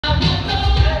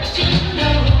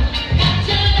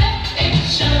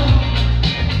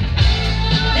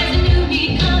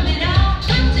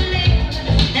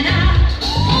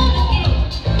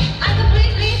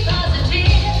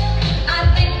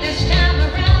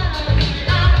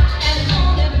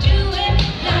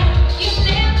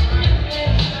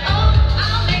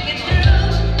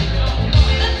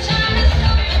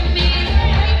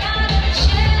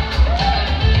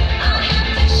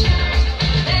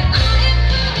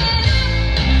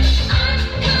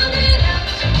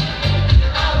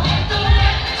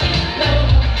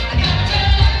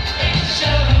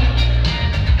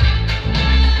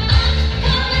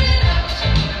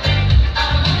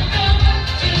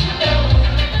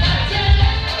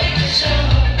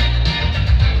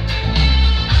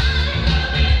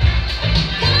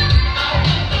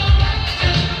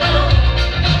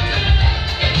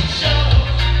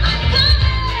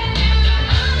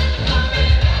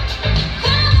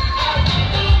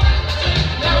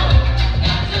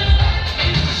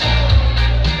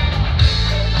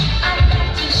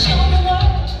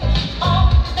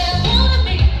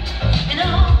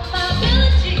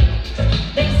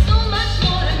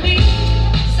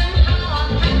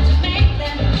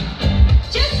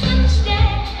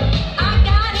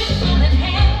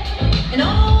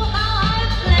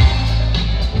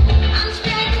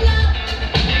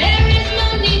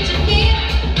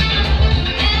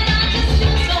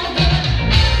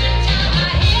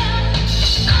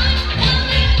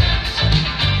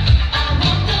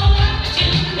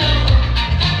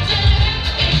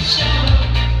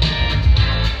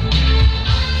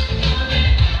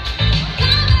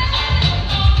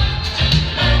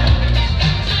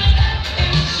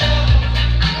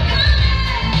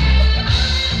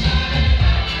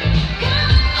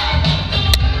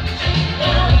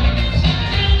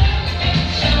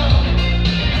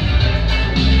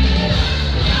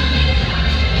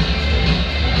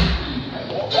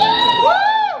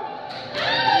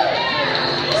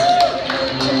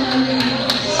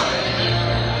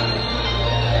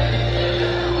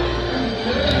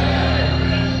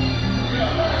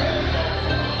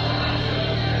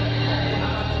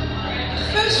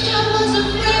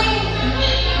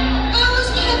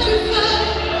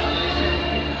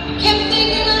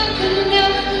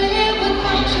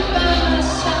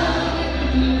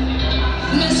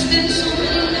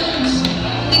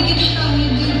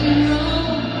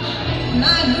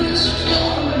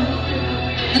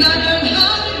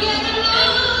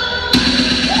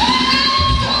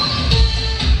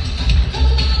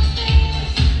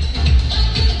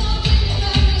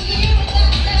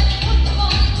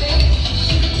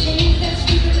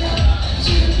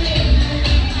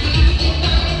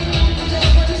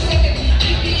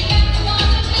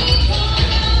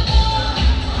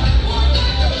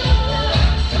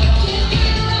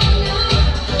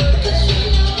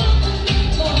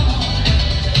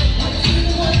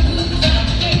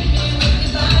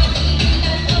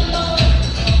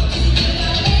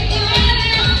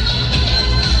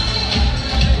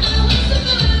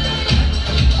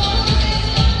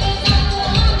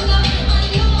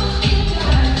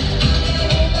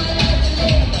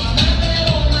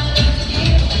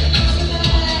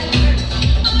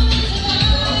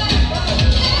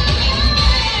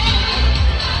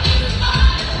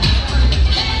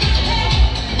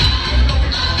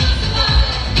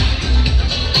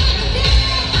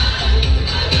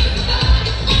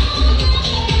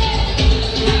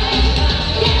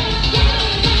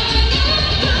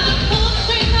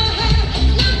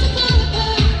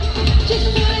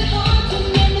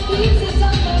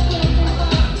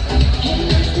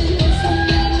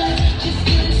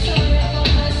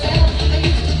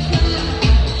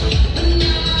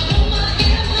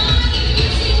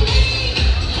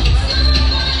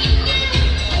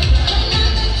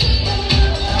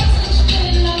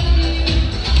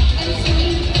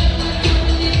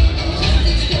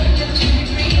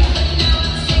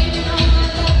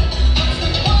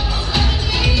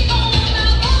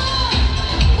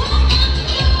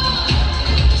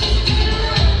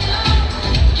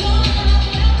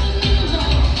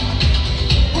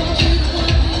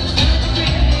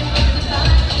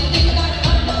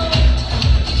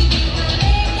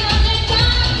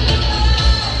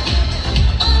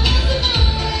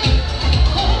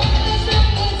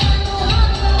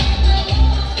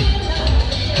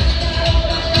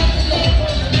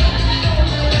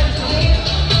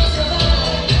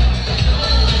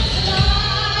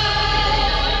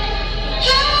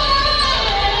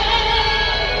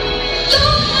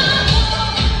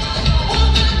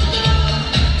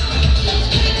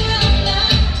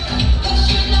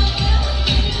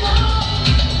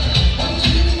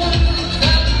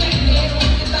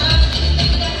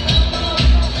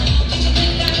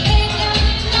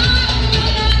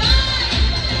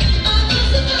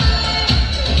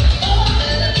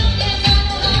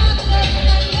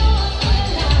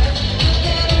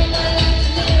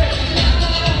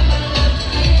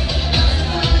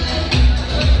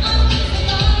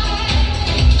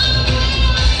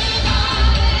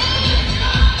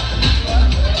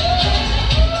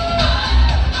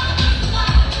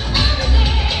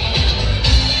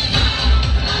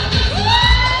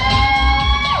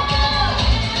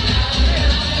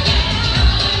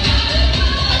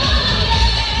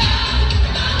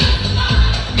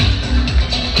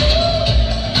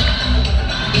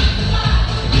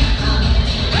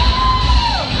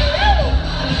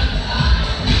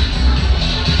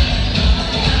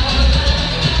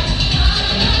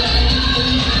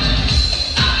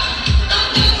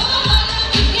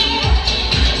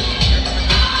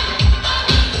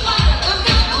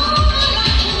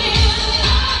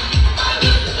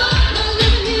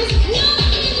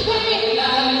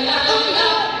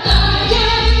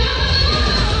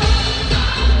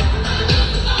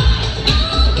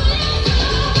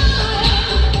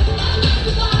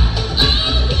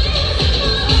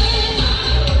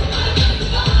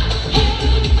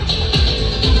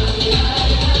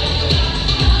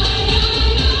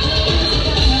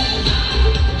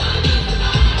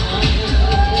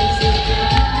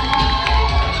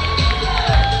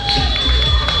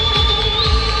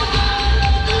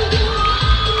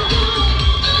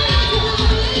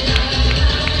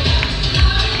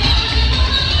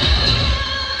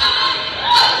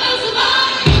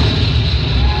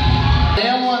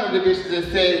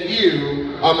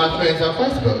are my friends on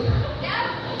Facebook.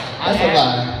 That's a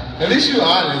lie. At least you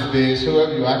honest, bitch.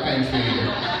 Whoever you are, I can't see you.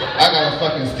 I got a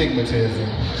fucking stigmatism.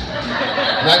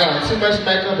 And I got on too much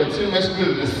makeup and too much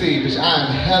glitter to see, bitch. I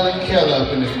am Helen Keller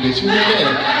up in this bitch. You hear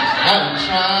me? I am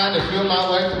trying to feel my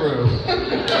way through.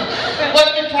 Well,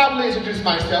 let me properly introduce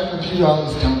myself if you all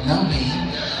don't know me.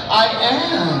 I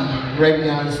am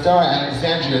Ravion Starr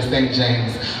Alexandria, St.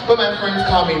 James. But my friends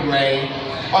call me Ray.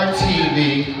 or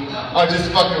TV, or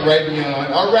just fucking Ravion,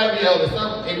 or Ravioli.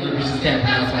 Some ignorant bitches can't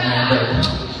pronounce my name, but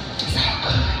it's all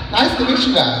good. Nice to meet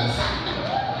you guys.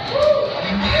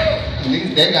 At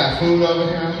least they got food over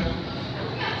here.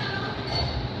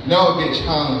 No bitch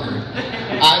hungry.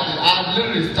 I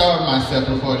literally starved myself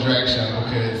before a drag show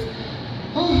because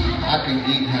I can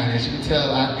eat, honey. As you can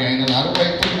tell, I've gained a lot of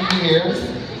weight through the years.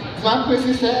 Is my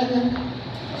pussy sagging?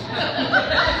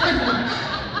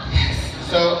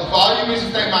 So, for all you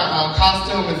bitches think my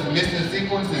costume is missing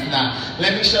sequence, it's not.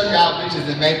 Let me show y'all bitches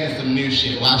and making some new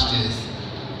shit. Watch this.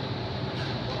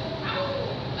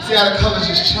 See how the colors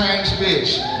just changed,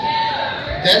 bitch?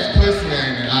 That's pussy,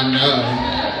 ain't it? I know.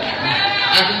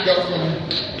 I can go from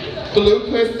blue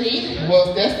pussy,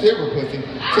 well, that's silver pussy, to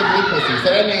blue pussy. So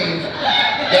that means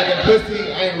that the pussy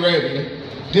ain't ready.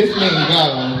 This means go.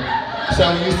 So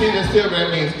when you see the silver, that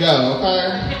means go, okay?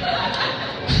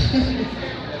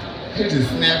 You're just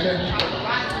snapping.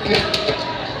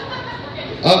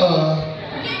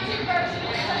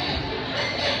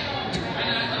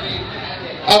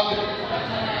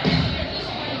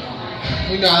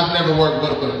 You know, I've never worked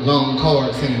with long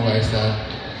cords anyway, so.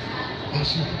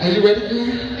 Are you ready, girl?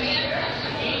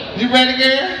 You ready,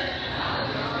 girl?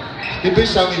 The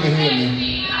bitch don't even hear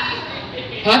me.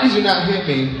 How could you not hear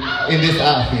me in this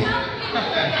outfit?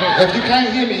 If you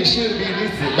can't hear me, you shouldn't be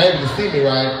able to see me,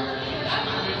 right?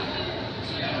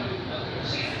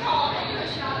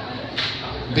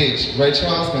 Bitch, Ray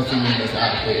Charles can see me in this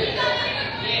outfit.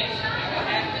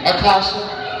 Akasha?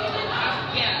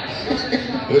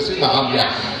 Well, she's not,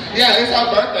 yeah, it's her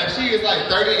birthday. She is like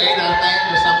 38, I think,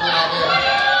 or something like that.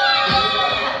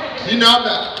 You know,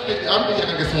 I'm the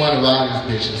youngest one of all these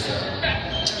bitches, so.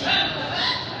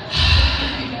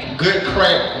 Good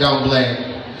crack, don't blame.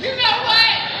 You know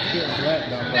what?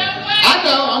 I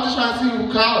know, I'm just trying to see who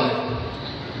called it.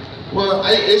 Well,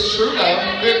 it's true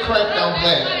though. Good crack, don't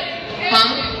blame. Huh?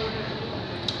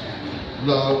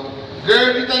 No.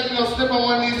 Girl, you think you're gonna slip on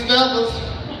one of these feathers?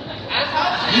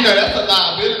 You know, that's a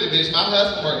liability, bitch. My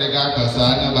husband worked at Geico, so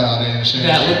I know about all that insurance.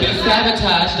 That would be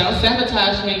sabotage. Don't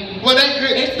sabotage me. Well, they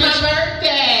good. It's my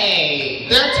birthday.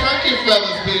 They're turkey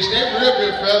feathers, bitch. They're real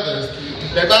good feathers.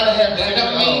 They about to have that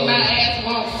don't mean my ass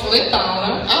won't slip on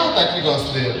them. I don't think you're gonna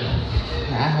slip.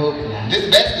 I hope not.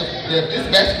 If this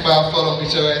basketball foot don't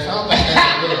get your ass, I don't think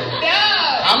that's real. No.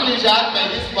 I'm gonna need y'all to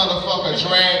make this motherfucker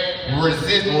drag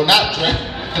resist. Well, not drag,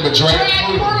 but drag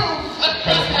proof.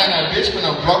 Cause a bitch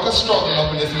finna broke a stroke and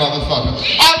open this motherfucker.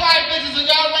 Alright, bitches, are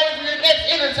y'all ready for your next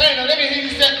entertainer? Let me hear you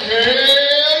say,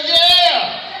 hell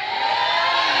yeah!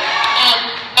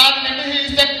 Let me hear you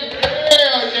say,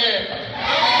 hell yeah!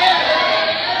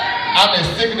 I've been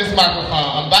sick of this microphone.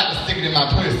 I'm about to stick it in my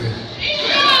pussy.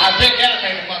 I bet that'll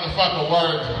make the motherfucker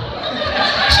work.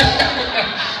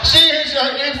 She is your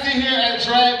MC here at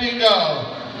Drag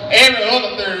Bingo. Every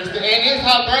other Thursday, and it's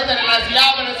her birthday tonight, so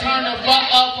y'all better turn the fuck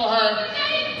up for her.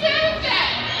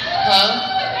 Huh?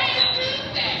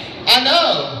 I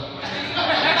know.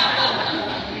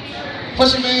 What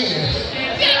you mean?